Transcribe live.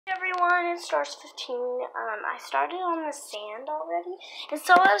on in Stars 15. I started on the sand already, and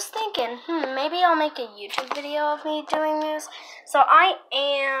so I was thinking, maybe I'll make a YouTube video of me doing this. So I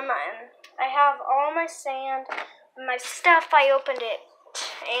am, and I have all my sand, my stuff. I opened it,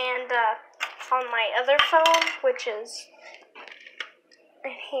 and on my other phone, which is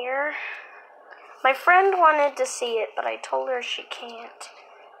in here. My friend wanted to see it, but I told her she can't,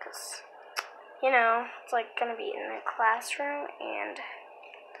 because, it's like going to be in the classroom, and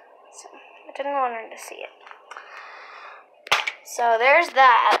so I didn't want her to see it. So there's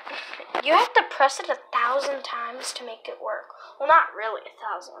that. You have to press it 1,000 times to make it work. Well, not really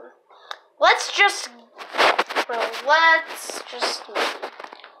 1,000. Let's just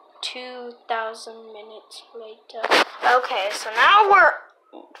 2,000 minutes later. Okay, so now we're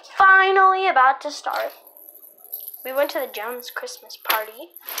finally about to start. We went to the Jones Christmas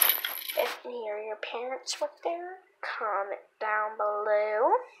party. If your parents were there, comment down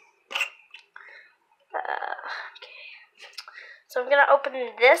below. Okay. So I'm gonna open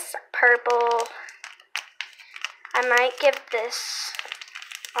this purple. I might give this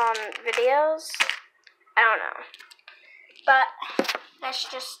on videos. I don't know. But let's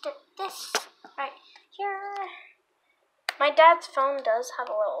just stick this right here. My dad's phone does have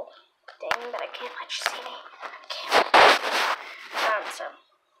a little thing, but I can't let you see me. So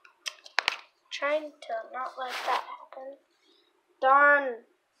trying to not let that happen. Darn.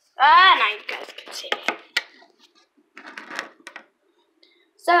 Now you guys can see me.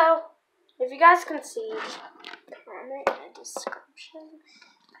 So, if you guys can see, comment in the description.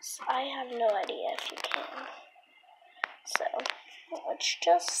 I have no idea if you can. So, let's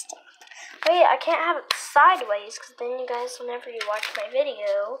just... Wait, I can't have it sideways, because then you guys, whenever you watch my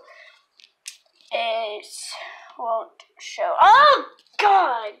video, it won't show. Oh, God!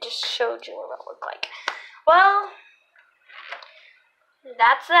 I just showed you what it looked like. Well,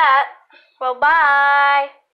 that's that. Well, bye!